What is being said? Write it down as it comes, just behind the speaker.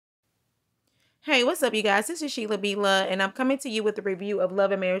Hey, what's up, you guys? This is Sheila B. Love, and I'm coming to you with a review of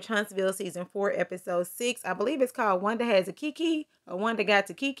Love and Marriage Huntsville Season 4, Episode 6. I believe it's called Wanda Has a Keke, or Wanda Got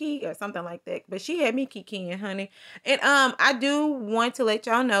to Keke, or something like that. But she had me kikiing, honey. And I do want to let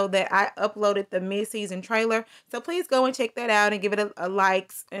y'all know that I uploaded the mid-season trailer. So please go and check that out and give it a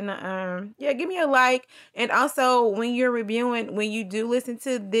likes. And yeah, give me a like. And also, when you're reviewing, when you do listen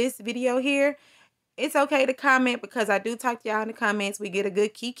to this video here, it's okay to comment because I do talk to y'all in the comments. We get a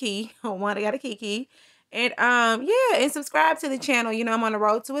good kiki. Wanda got a kiki. And yeah, and subscribe to the channel. You know, I'm on the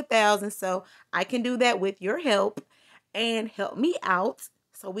road to 1,000, so I can do that with your help. And help me out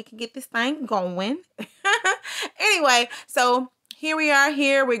so we can get this thing going. Anyway, so here we are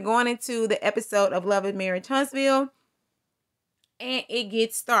here. We're going into the episode of Love and Marriage Huntsville. And it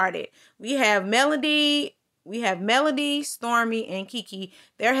gets started. We have Melody, Stormy, and Keke.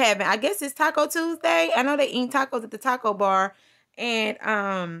 They're having, I guess it's Taco Tuesday. I know they eat tacos at the taco bar.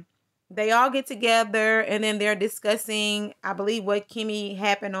 And they all get together and then they're discussing, I believe, what Kimmy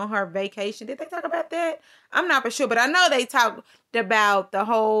happened on her vacation. Did they talk about that? I'm not for sure, but I know they talked about the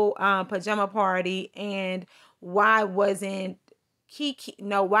whole pajama party and why wasn't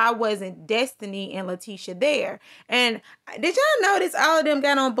why wasn't Destiny and Letitia there? And did y'all notice all of them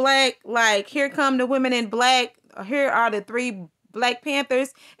got on black? Like, here come the women in black. Here are the three Black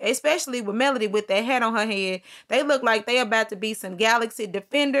Panthers, especially with Melody with that hat on her head. They look like they about to be some Galaxy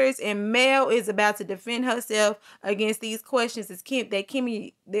defenders, and Mel is about to defend herself against these questions that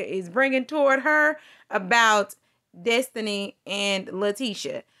Kimmy is bringing toward her about Destiny and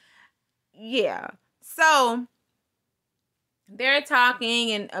Letitia. Yeah. So they're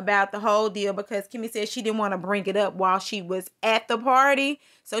talking and about the whole deal because Kimmy said she didn't want to bring it up while she was at the party.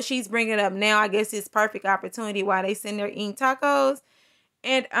 So she's bringing it up now. I guess it's perfect opportunity while they sitting there eating tacos.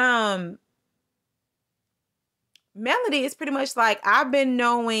 And Melody is pretty much like, I've been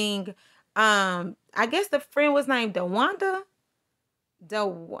knowing, I guess the friend was named Wanda.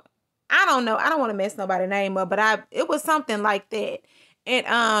 I don't know. I don't want to mess nobody's name up, but it was something like that.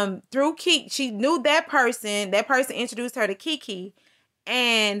 And through Keke, she knew that person. That person introduced her to Keke,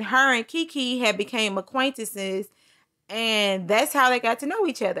 and her and Keke had became acquaintances, and that's how they got to know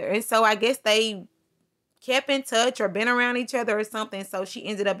each other. And so I guess they kept in touch or been around each other or something. So she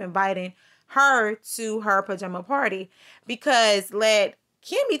ended up inviting her to her pajama party because let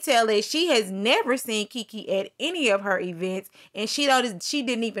Kimmy tell it, she has never seen Keke at any of her events, and she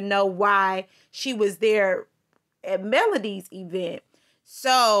didn't even know why she was there at Melody's event.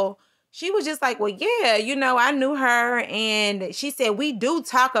 So she was just like, well, yeah, I knew her. And she said, we do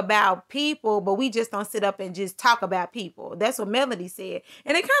talk about people, but we just don't sit up and just talk about people. That's what Melody said.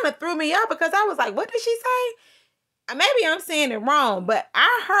 And it kind of threw me off because I was like, what did she say? Maybe I'm saying it wrong, but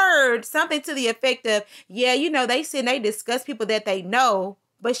I heard something to the effect of, yeah, they said they discuss people that they know,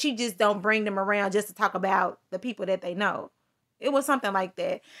 but she just don't bring them around just to talk about the people that they know. It was something like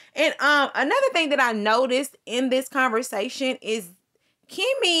that. And another thing that I noticed in this conversation is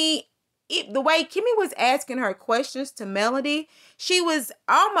Kimmy, the way Kimmy was asking her questions to Melody, she was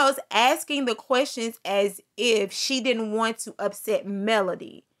almost asking the questions as if she didn't want to upset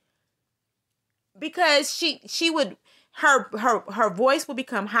Melody. Because she would, her voice would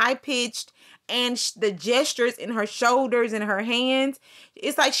become high pitched, and the gestures in her shoulders and her hands,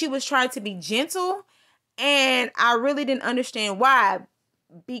 it's like she was trying to be gentle, and I really didn't understand why.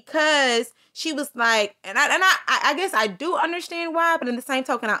 Because she was like, and I guess I do understand why, but in the same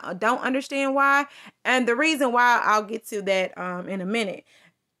token, I don't understand why. And the reason why, I'll get to that in a minute.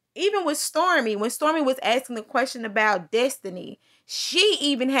 Even with Stormy, when Stormy was asking the question about Destiny, she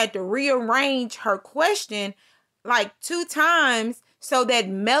even had to rearrange her question like 2 times so that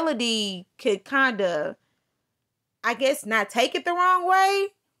Melody could kind of, I guess, not take it the wrong way.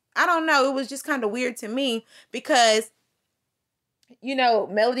 I don't know. It was just kind of weird to me because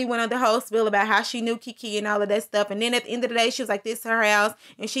Melody went on the whole spiel about how she knew Keke and all of that stuff. And then at the end of the day, she was like, this is her house,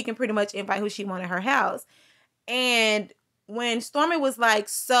 and she can pretty much invite who she wanted her house. And when Stormy was like,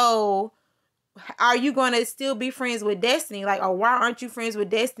 so are you going to still be friends with Destiny? Like, or why aren't you friends with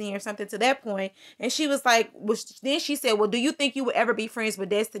Destiny or something to that point? And she was like, then she said, well, do you think you would ever be friends with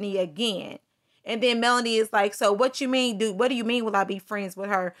Destiny again? And then Melody is like, so what you mean, dude? What do you mean will I be friends with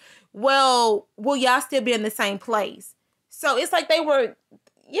her? Well, will y'all still be in the same place? So it's like they were,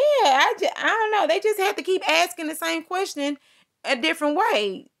 yeah, I don't know. They just had to keep asking the same question a different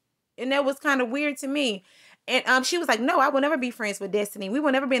way. And that was kind of weird to me. And she was like, no, I will never be friends with Destiny. We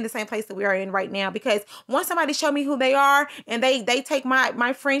will never be in the same place that we are in right now. Because once somebody show me who they are and they take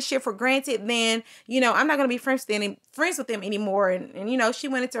my friendship for granted, then, I'm not going to be friends with them anymore. And she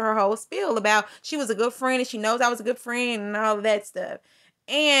went into her whole spiel about she was a good friend and she knows I was a good friend and all of that stuff.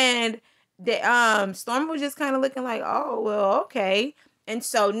 And that Storm was just kind of looking like, oh well, okay. And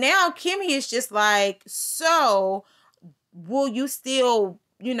so now Kimmy is just like, so will you still,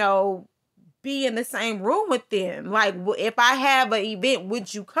 be in the same room with them? Like, if I have an event,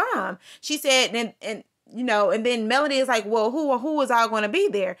 would you come? She said, and then Melody is like, well, who is all going to be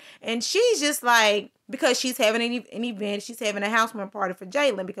there? And she's just like, because she's having an event, she's having a housewarming party for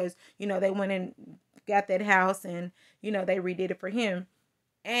Jalen because, they went and got that house and, they redid it for him.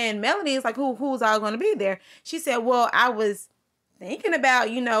 And Melody is like, who's all going to be there? She said, well, I was thinking about,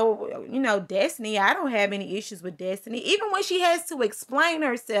 Destiny. I don't have any issues with Destiny. Even when she has to explain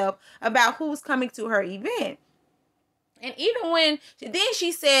herself about who's coming to her event. And even when, then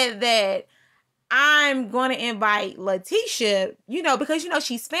she said that I'm going to invite Letitia, because,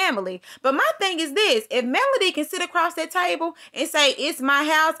 she's family. But my thing is this, if Melody can sit across that table and say, it's my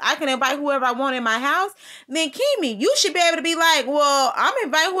house, I can invite whoever I want in my house, then Kimmy, you should be able to be like, well, I'm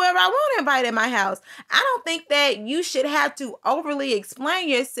inviting whoever I want to invite in my house. I don't think that you should have to overly explain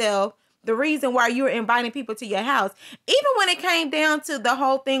yourself, the reason why you're inviting people to your house. Even when it came down to the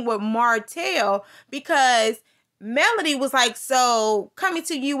whole thing with Martell, because Melody was like, so coming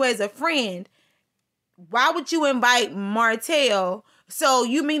to you as a friend, why would you invite Martell? So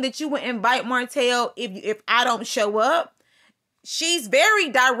you mean that you would invite Martell if I don't show up? She's very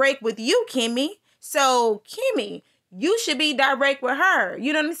direct with you, Kimmy. So Kimmy, you should be direct with her.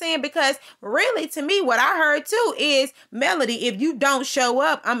 You know what I'm saying? Because really, to me, what I heard too is, Melody, if you don't show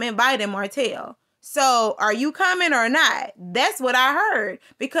up, I'm inviting Martell. So are you coming or not? That's what I heard.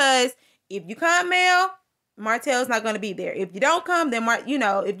 Because if you come, Mel, Martell's not going to be there. If you don't come, then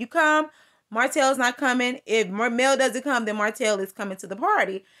if you come, Martell's not coming. If Mel doesn't come, then Martell is coming to the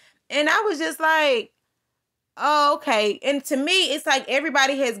party. And I was just like, oh, okay. And to me, it's like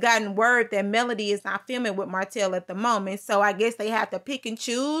everybody has gotten word that Melody is not filming with Martell at the moment. So I guess they have to pick and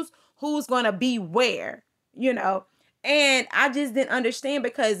choose who's going to be where, And I just didn't understand,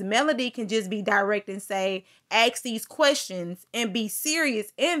 because Melody can just be direct and say, ask these questions and be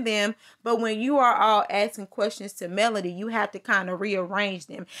serious in them. But when you are all asking questions to Melody, you have to kind of rearrange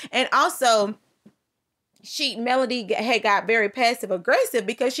them. And also, Melody had got very passive aggressive,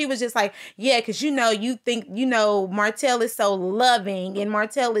 because she was just like, yeah, because you think Martell is so loving and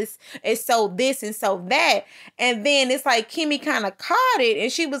Martell is so this and so that. And then it's like Kimmy kind of caught it,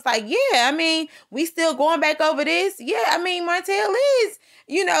 and she was like, yeah, I mean, we still going back over this. Yeah, I mean, Martell is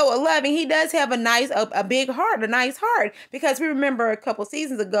loving. He does have a big heart, a nice heart, because we remember a couple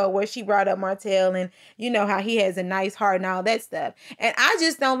seasons ago where she brought up Martell and how he has a nice heart and all that stuff. And I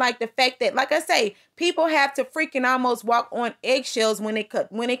just don't like the fact that, like I say, people have to freaking almost walk on eggshells when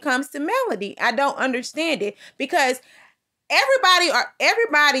it comes to Melody. I don't understand it, because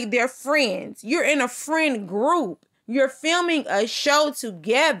everybody, they're friends. You're in a friend group. You're filming a show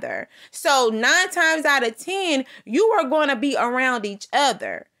together. So 9 times out of 10, you are going to be around each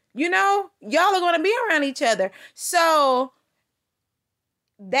other. Y'all are going to be around each other. So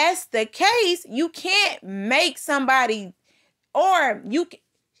that's the case. You can't make somebody, or you,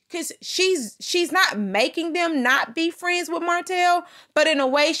 because she's not making them not be friends with Martell, but in a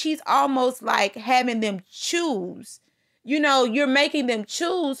way she's almost like having them choose. You're making them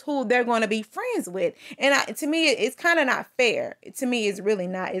choose who they're going to be friends with. And to me, it's kind of not fair. To me, it's really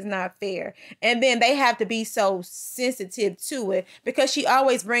not. It's not fair. And then they have to be so sensitive to it, because she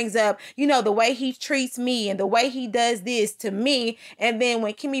always brings up, the way he treats me and the way he does this to me. And then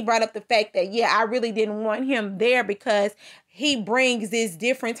when Kimmy brought up the fact that, yeah, I really didn't want him there because he brings this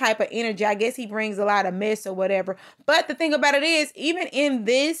different type of energy. I guess he brings a lot of mess or whatever. But the thing about it is, even in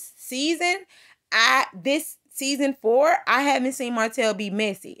this season, Season 4, I haven't seen Martell be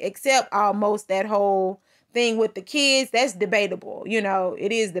messy, except almost that whole thing with the kids. That's debatable.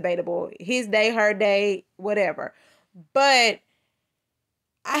 It is debatable. His day, her day, whatever. But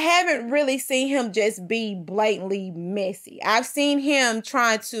I haven't really seen him just be blatantly messy. I've seen him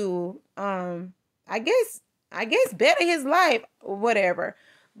trying to, I guess better his life or whatever.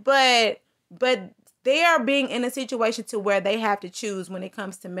 But they are being in a situation to where they have to choose when it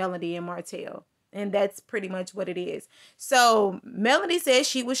comes to Melody and Martell. And that's pretty much what it is. So Melody says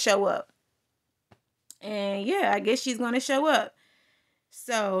she will show up. And yeah, I guess she's going to show up.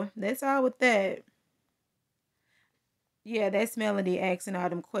 So that's all with that. Yeah, that's Melody asking all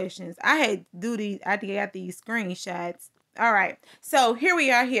them questions. I got these screenshots. All right. So here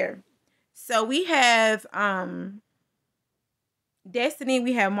we are here. So we have Destiny,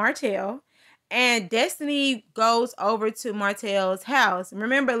 we have Martell. And Destiny goes over to Martell's house.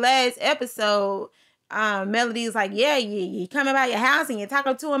 Remember last episode, Melody's like, yeah, you coming by your house and you're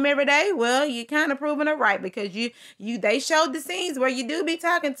talking to him every day. Well, you kind of proving it right, because they showed the scenes where you do be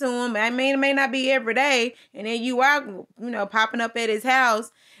talking to him. I mean, it may not be every day, and then you are, popping up at his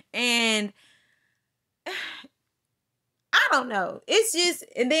house, and I don't know. It's just,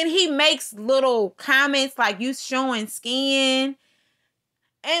 and then he makes little comments like, you showing skin.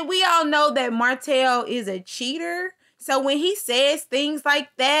 And we all know that Martell is a cheater. So when he says things like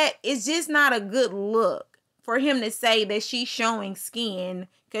that, it's just not a good look for him to say that she's showing skin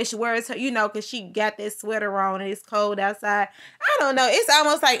because she wears her, because she got that sweater on and it's cold outside. I don't know. It's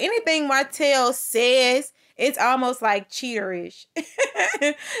almost like anything Martell says, it's almost like cheaterish. So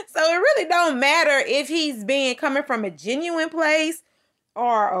it really don't matter if he's coming from a genuine place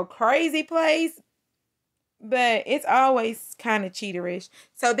or a crazy place. But it's always kind of cheaterish.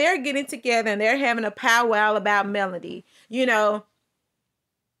 So they're getting together and they're having a powwow about Melody.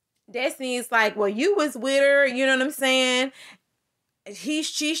 Destiny's like, well, you was with her. You know what I'm saying?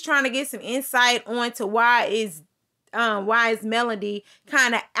 She's trying to get some insight onto why is Melody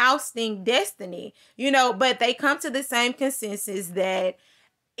kind of ousting Destiny. But they come to the same consensus that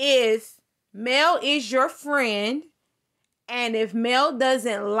if Mel is your friend, and if Mel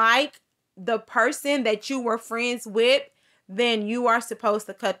doesn't like the person that you were friends with, then you are supposed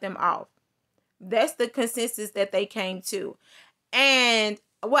to cut them off. That's the consensus that they came to. And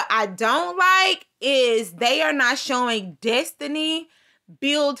what I don't like is they are not showing Destiny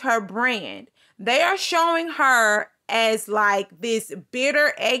build her brand. They are showing her as like this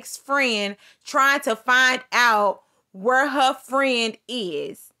bitter ex-friend trying to find out where her friend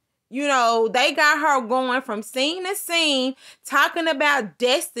is. They got her going from scene to scene talking about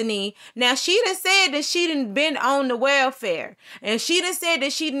Destiny. Now, she done said that she done been on the welfare. And she done said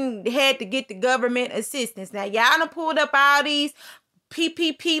that she done had to get the government assistance. Now, y'all done pulled up all these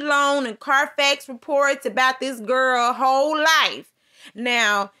PPP loan and Carfax reports about this girl whole life.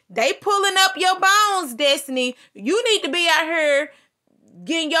 Now, they pulling up your bones, Destiny. You need to be out here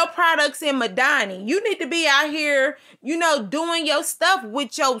getting your products in Madani. You need to be out here, doing your stuff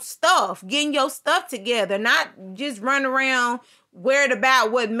with your stuff, getting your stuff together, not just run around worried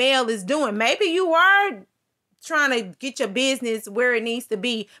about what Mel is doing. Maybe you are trying to get your business where it needs to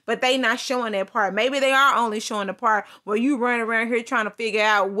be, but they not showing that part. Maybe they are only showing the part where you run around here trying to figure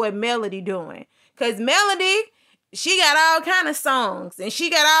out what Melody doing. Because Melody, she got all kind of songs, and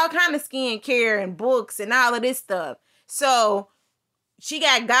she got all kind of skincare and books and all of this stuff. So she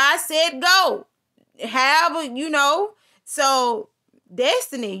got God Said Go. So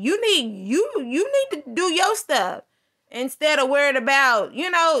Destiny, you need to do your stuff instead of worried about,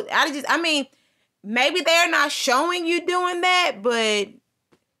 maybe they're not showing you doing that, but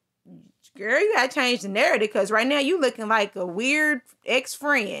girl, you gotta change the narrative, because right now you looking like a weird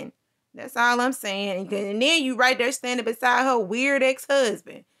ex-friend. That's all I'm saying. And then you right there standing beside her weird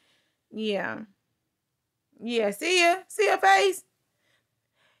ex-husband. Yeah. See her face?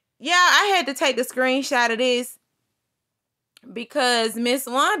 Yeah, I had to take a screenshot of this because Miss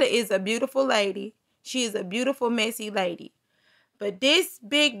Wanda is a beautiful lady. She is a beautiful, messy lady. But this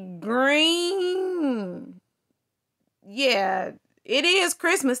big green, yeah, it is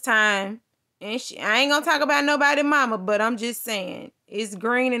Christmas time. And I ain't gonna talk about nobody mama, but I'm just saying. It's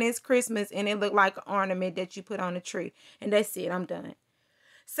green and it's Christmas, and it look like an ornament that you put on a tree. And that's it. I'm done.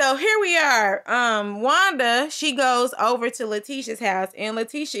 So here we are. Wanda, she goes over to Letitia's house, and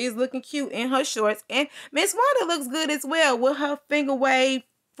Letitia is looking cute in her shorts. And Miss Wanda looks good as well with her finger wave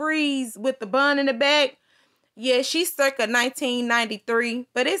freeze with the bun in the back. Yeah, she's circa 1993,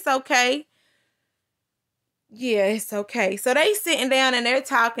 but it's okay. Yeah, it's okay. So they sitting down and they're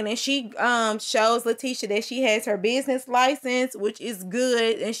talking, and she shows Letitia that she has her business license, which is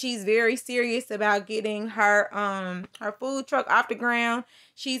good, and she's very serious about getting her her food truck off the ground.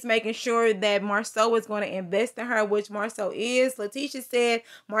 She's making sure that Marceau is going to invest in her, which Marceau is. Letitia said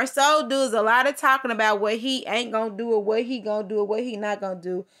Marceau does a lot of talking about what he ain't gonna do or what he gonna do or what he not gonna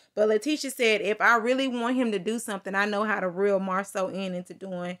do. But Letitia said, if I really want him to do something, I know how to reel Marceau into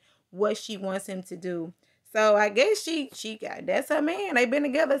doing what she wants him to do. So I guess she got, that's her man. They've been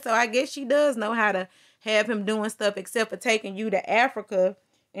together. So I guess she does know how to have him doing stuff, except for taking you to Africa,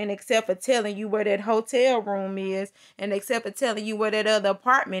 and except for telling you where that hotel room is, and except for telling you where that other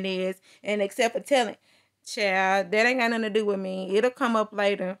apartment is, and except for telling, child, that ain't got nothing to do with me. It'll come up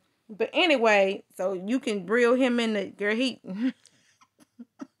later. But anyway, so you can reel him in the, girl, he, whoo,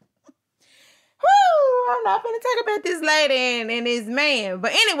 I'm not going to talk about this lady and his man.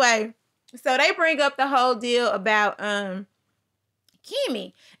 But anyway, so they bring up the whole deal about Kimmy.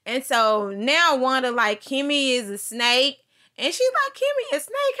 And so now Wanda like Kimmy is a snake And she's like, Kimmy, a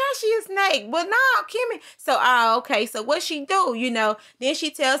snake? How she a snake? Well, no, Kimmy. So, okay. So what she do, Then she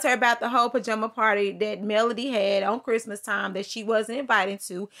tells her about the whole pajama party that Melody had on Christmas time that she wasn't invited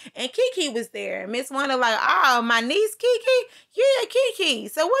to. And Keke was there. Miss Wanda like, oh, my niece Keke? Yeah, Keke.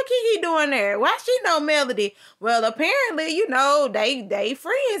 So what Keke doing there? Why she know Melody? Well, apparently, they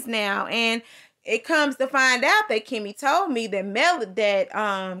friends now. And it comes to find out that Kimmy told me that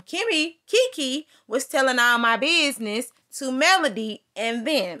Keke was telling all my business to Melody and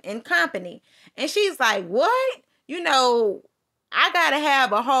them and company. And she's like, what? I gotta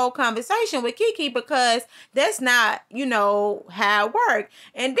have a whole conversation with Keke because that's not, how it works.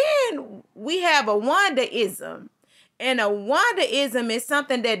 And then we have a Wanda-ism. And a Wanda-ism is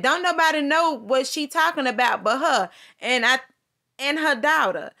something that don't nobody know what she talking about but her and her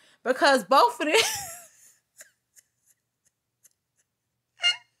daughter. Because both of them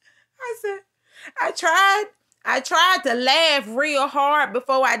I tried to laugh real hard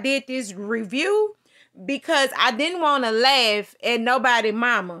before I did this review because I didn't want to laugh at nobody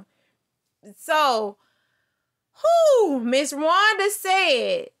mama. So, Miss Wanda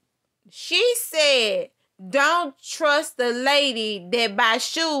said, don't trust the lady that buys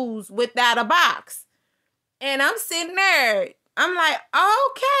shoes without a box. And I'm sitting there, I'm like,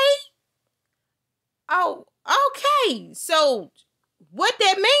 okay. Oh, okay. So, what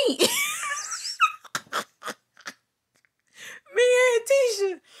that mean?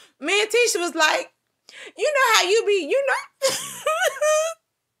 Me and Tisha was like, you know how you be,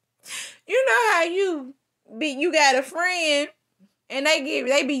 you know how you be, you got a friend and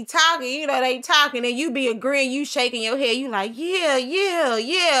they be talking, they talking and you be agreeing, you shaking your head, you like,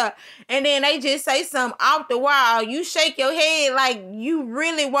 yeah. And then they just say something off the wall. You shake your head like you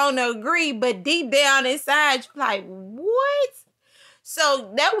really want to agree, but deep down inside, you like, what?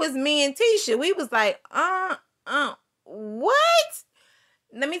 So that was me and Tisha. We was like, what?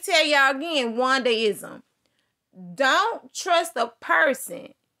 Let me tell y'all again, Wanda-ism. Don't trust a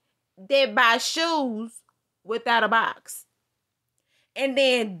person that buys shoes without a box. And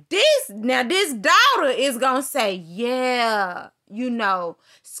then this daughter is going to say, yeah,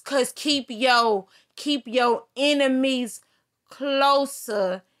 because keep your enemies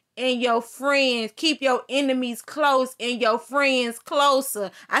closer and your friends. Keep your enemies close and your friends closer.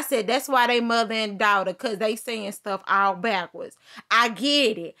 I said, that's why they mother and daughter, because they saying stuff all backwards. I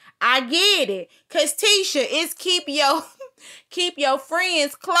get it. Because Tisha is keep your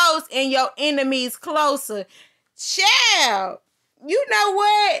friends close and your enemies closer. Child. You know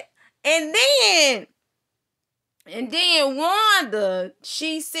what? And then Wanda,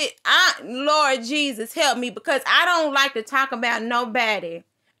 she said, Lord Jesus, help me, because I don't like to talk about nobody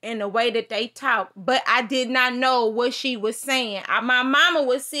in the way that they talk, but I did not know what she was saying. My mama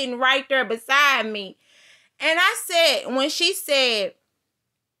was sitting right there beside me. And I said, when she said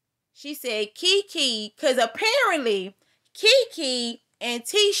Keke, because apparently Keke and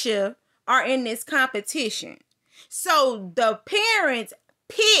Tisha are in this competition. So the parents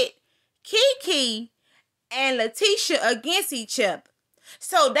pit Keke and Letitia against each other.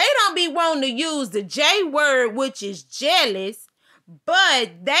 So they don't be wanting to use the J word, which is jealous,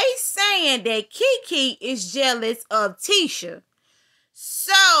 but they saying that Keke is jealous of Tisha.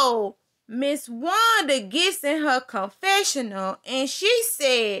 So Miss Wanda gets in her confessional and she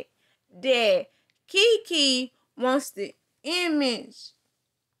said that Keke wants to image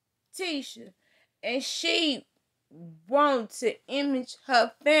Tisha and she wants to image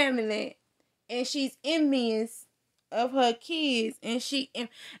her family and she's envious of her kids and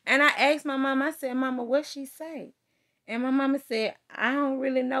I asked my mom, I said, Mama, what she say? And my mama said, I don't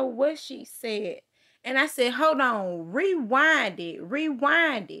really know what she said. And I said, hold on, rewind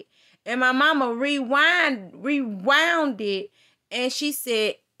it. And my mama rewound it and she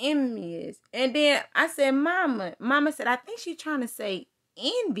said envious. And then I said, Mama said, I think she's trying to say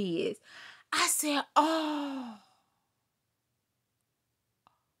envious. I said, oh,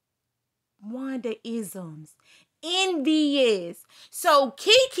 Wanda-isms. Envious. So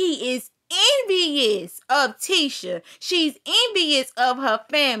Keke is envious of Tisha. She's envious of her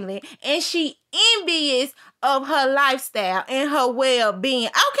family. And she envious of her lifestyle and her well-being.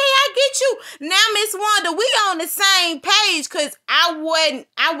 Okay, I get you. Now, Miss Wanda, we on the same page because I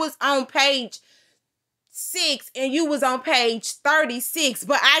was on page 6 and you was on page 36,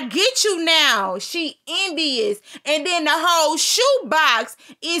 but I get you now. She envious. And then the whole shoebox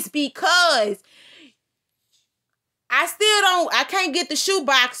is because I can't get the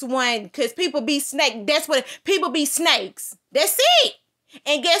shoebox one because people be people be snakes. That's it.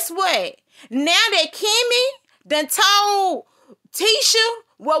 And guess what? Now that Kimmy done told Tisha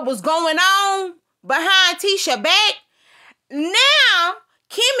what was going on behind Tisha back, Now,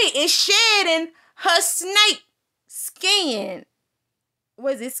 Kimmy is shedding her snake skin.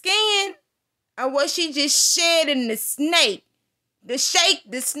 Was it skin? Or was she just shedding the snake? The snake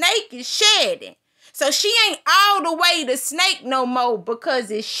is shedding. So she ain't all the way the snake no more because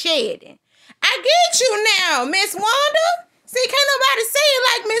it's shedding. I get you now, Miss Wanda. See, can't nobody say it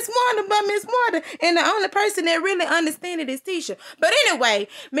like Miss Wanda but Miss Wanda. And the only person that really understands it is Tisha. But anyway,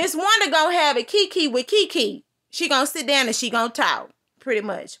 Miss Wanda gonna have a Keke with Keke. She gonna sit down and she gonna talk. Pretty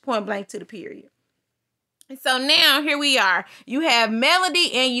much. Point blank to the period. And so now here we are. You have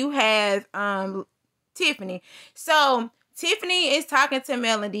Melody and you have Tiffany. So Tiffany is talking to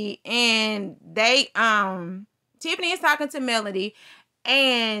Melody and Tiffany is talking to Melody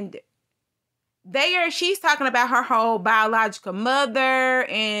and she's talking about her whole biological mother,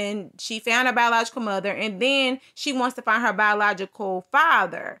 and she found her biological mother, and then she wants to find her biological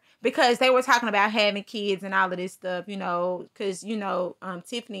father because they were talking about having kids and all of this stuff, because,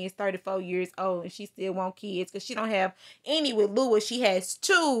 Tiffany is 34 years old and she still wants kids because she don't have any with Lewis. She has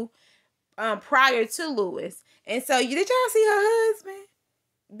 2 prior to Lewis. And so, did y'all see her husband?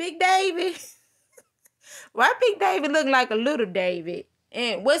 Big David? Why Big David look like a little David?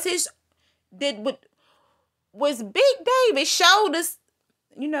 And was Big David's shoulders,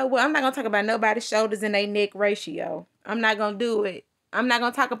 I'm not going to talk about nobody's shoulders and their neck ratio. I'm not going to do it. I'm not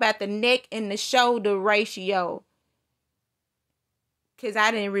going to talk about the neck and the shoulder ratio because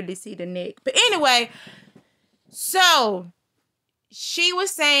I didn't really see the neck. But anyway, so she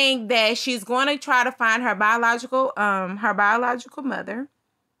was saying that she's going to try to find her biological mother,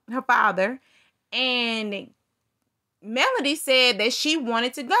 her father, and Melody said that she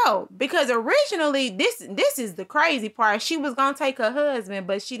wanted to go because originally this is the crazy part. She was gonna take her husband,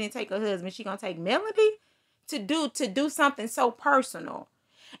 but she didn't take her husband. She gonna take Melody to do something so personal.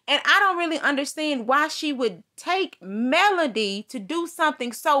 And I don't really understand why she would take Melody to do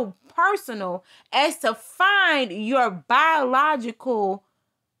something so personal as to find your biological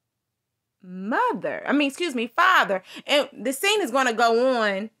father. And the scene is gonna go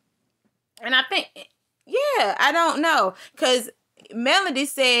on, and I think. Yeah, I don't know, cause Melody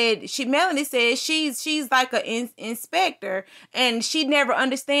said she's like an inspector, and she never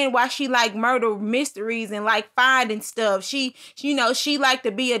understand why she like murder mysteries and like finding stuff. She like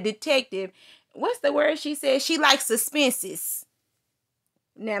to be a detective. What's the word she said? She likes suspenses.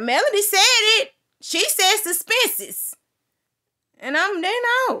 Now Melody said it. She said suspenses, and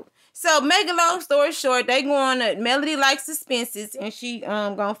So make a long story short, they going to Melody likes suspenses, and she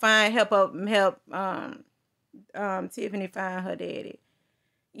gonna help Tiffany find her daddy.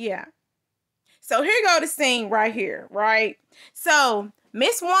 Yeah. So here go the scene right here, right? So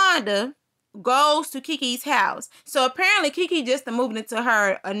Miss Wanda goes to Keke's house. So apparently Keke just moved into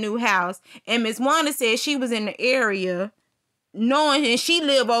a new house, and Miss Wanda said she was in the area, knowing, and she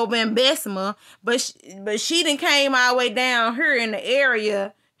live over in Bessemer, but she done came all the way down here in the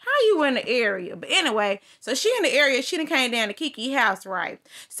area. How you in the area? But anyway, so she in the area. She done came down to Keke's house, right?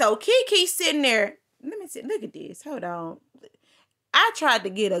 So Keke sitting there. Let me see. Look at this. Hold on. I tried to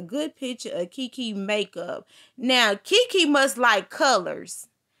get a good picture of Keke makeup. Now, Keke must like colors.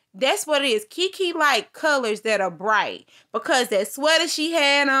 That's what it is. Keke like colors that are bright. Because that sweater she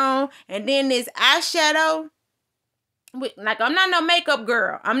had on, and then this eyeshadow. Like, I'm not no makeup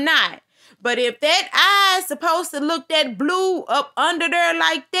girl. I'm not. But if that eye's supposed to look that blue up under there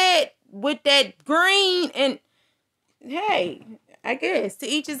like that with that green, and hey, I guess to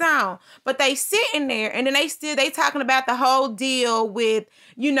each his own. But they sitting there, and then they talking about the whole deal with,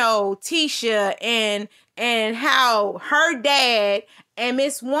 Tisha and how her dad and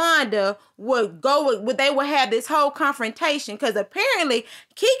Miss Wanda they would have this whole confrontation because apparently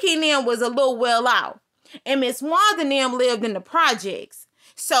Keke and them was a little well out, and Miss Wanda and them lived in the projects.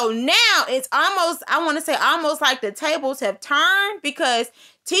 So now it's almost like the tables have turned because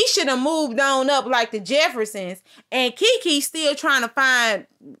Tisha done moved on up like the Jeffersons, and Keke's still trying to find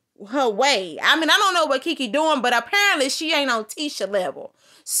her way. I mean, I don't know what Keke doing, but apparently she ain't on Tisha level.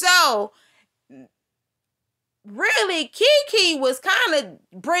 So really, Keke was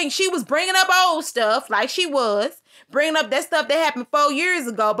bringing up old stuff, like she was bringing up that stuff that happened 4 years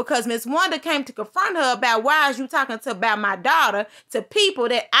ago, because Miss Wanda came to confront her about, why is you talking about my daughter to people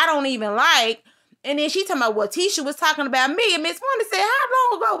that I don't even like? And then she talking about what Tisha was talking about me, and Miss Wanda said, how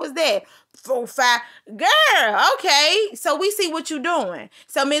long ago was that? 4, 5. Girl, okay, so we see what you doing.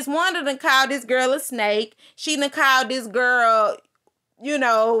 So Miss Wanda done called this girl a snake. She done called this girl, and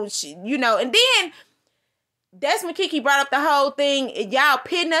then that's when Keke brought up the whole thing. Y'all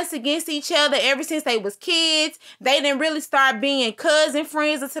pitting us against each other ever since they was kids. They didn't really start being cousin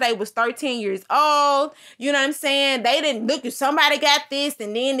friends until they was 13 years old. You know what I'm saying? They didn't look at somebody got this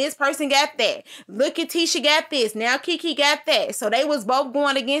and then this person got that. Look at Tisha got this. Now Keke got that. So they was both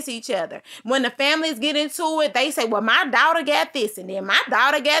going against each other. When the families get into it, they say, well, my daughter got this and then my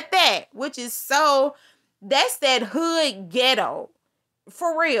daughter got that. Which is so, that's that hood ghetto.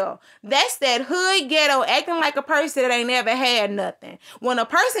 For real. That's that hood ghetto acting like a person that ain't never had nothing. When a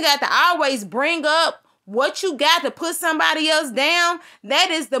person got to always bring up what you got to put somebody else down,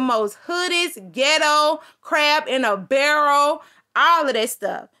 that is the most hoodest ghetto, crab in a barrel, all of that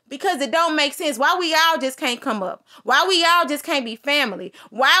stuff. Because it don't make sense. Why we all just can't come up? Why we all just can't be family?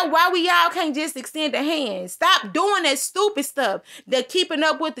 Why we all can't just extend a hand? Stop doing that stupid stuff. The keeping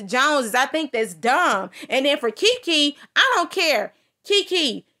up with the Joneses. I think that's dumb. And then for Keke, I don't care.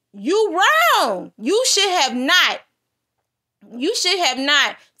 Keke, you wrong. You should have not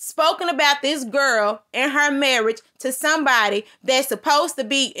spoken about this girl and her marriage to somebody that's supposed to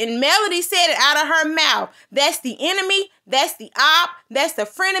be, and Melody said it out of her mouth, that's the enemy, that's the op, that's the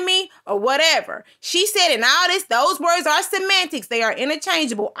frenemy, or whatever. She said, and all this, those words are semantics. They are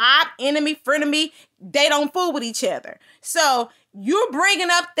interchangeable. Op, enemy, frenemy, they don't fool with each other. So you're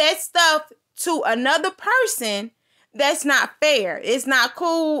bringing up that stuff to another person. That's not fair. It's not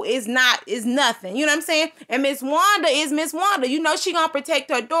cool. It's nothing. You know what I'm saying? And Miss Wanda is Miss Wanda. You know she gonna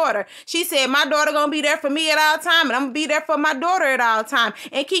protect her daughter. She said, my daughter gonna be there for me at all time, and I'm gonna be there for my daughter at all time.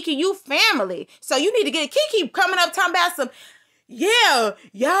 And Keke, you family. So you need to get Keke coming up talking about some, yeah,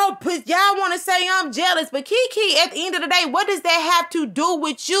 y'all want to say I'm jealous, but Keke, at the end of the day, what does that have to do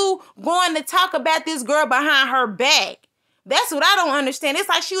with you going to talk about this girl behind her back? That's what I don't understand. It's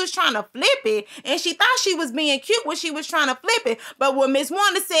like she was trying to flip it, and she thought she was being cute when she was trying to flip it. But when Miss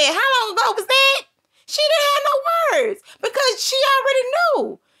Wanda said, how long ago was that? She didn't have no words because she already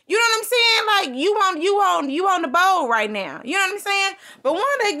knew. You know what I'm saying? Like, you on the bowl right now. You know what I'm saying? But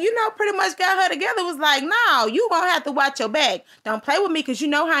Wanda, pretty much got her together, was like, no, you gonna have to watch your back. Don't play with me because you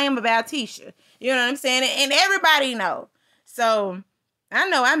know how I am about Tisha. You know what I'm saying? And everybody know. So I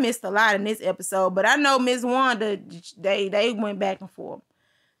know I missed a lot in this episode, but I know Miss Wanda, they went back and forth.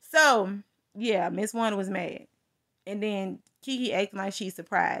 So, yeah, Miss Wanda was mad. And then Keke acting like she's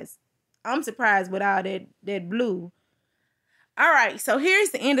surprised. I'm surprised with all that blue. All right, so here's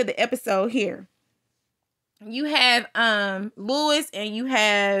the end of the episode here. You have Louis and you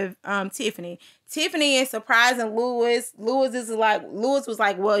have Tiffany. Tiffany is surprising Louis. Louis was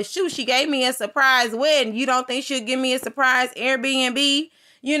like, well, shoot, she gave me a surprise wedding. You don't think she'll give me a surprise Airbnb?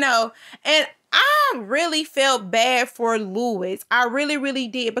 And I really felt bad for Louis. I really, really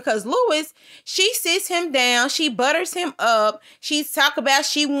did. Because Louis, she sits him down. She butters him up. She's talk about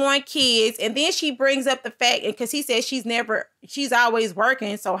she want kids. And then she brings up the fact, because he says she's always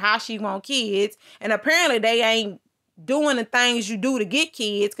working. So how she want kids? And apparently they ain't doing the things you do to get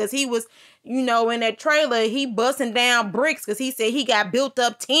kids. Because he was, in that trailer, he busting down bricks because he said he got built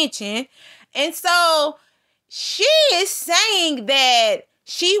up tension. And so she is saying that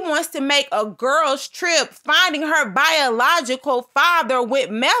she wants to make a girl's trip finding her biological father with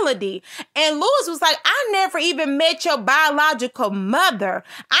Melody. And Louis was like, I never even met your biological mother.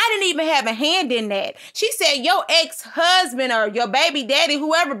 I didn't even have a hand in that. She said your ex-husband or your baby daddy,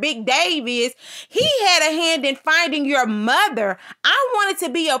 whoever Big Dave is, he had a hand in finding your mother. I wanted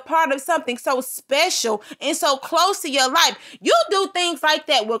to be a part of something so special and so close to your life. You do things like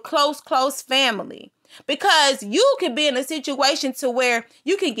that with close family. Because you can be in a situation to where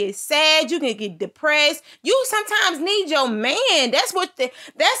you can get sad, you can get depressed. You sometimes need your man. That's what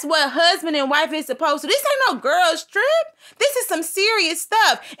husband and wife is supposed to. This ain't no girl's trip. This is some serious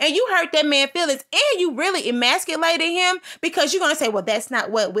stuff. And you hurt that man's feelings and you really emasculated him because you're going to say, well, that's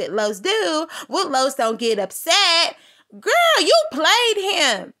not what Whitlows do. Whitlows don't get upset. Girl, you played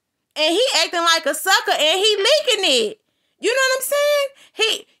him. And he acting like a sucker and he licking it. You know what I'm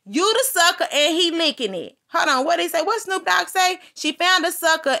saying? You the sucker and he licking it. Hold on, what they say? What Snoop Dogg say? She found a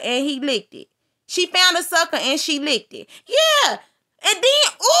sucker and he licked it. She found a sucker and she licked it. Yeah. And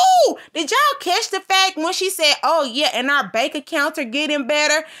then, ooh, did y'all catch the fact when she said, oh yeah, and our bank accounts are getting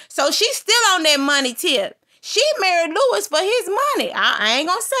better? So she's still on that money tip. She married Louis for his money. I ain't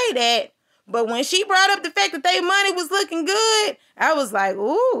gonna say that. But when she brought up the fact that their money was looking good, I was like,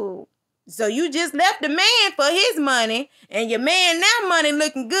 ooh. So you just left the man for his money, and your man now money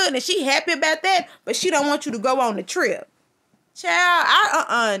looking good, and she happy about that, but she don't want you to go on the trip.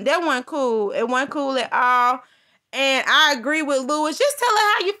 Child, that wasn't cool. It wasn't cool at all. And I agree with Louis. Just tell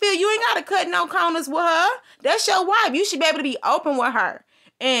her how you feel. You ain't got to cut no corners with her. That's your wife. You should be able to be open with her.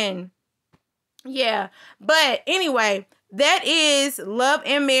 And Yeah. But anyway, that is Love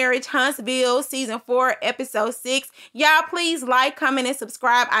and Marriage Huntsville season 4 episode 6. Y'all please like, comment, and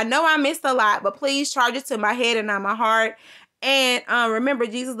subscribe. I know I missed a lot, but please charge it to my head and not my heart. And remember,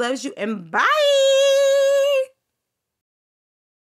 Jesus loves you, and bye.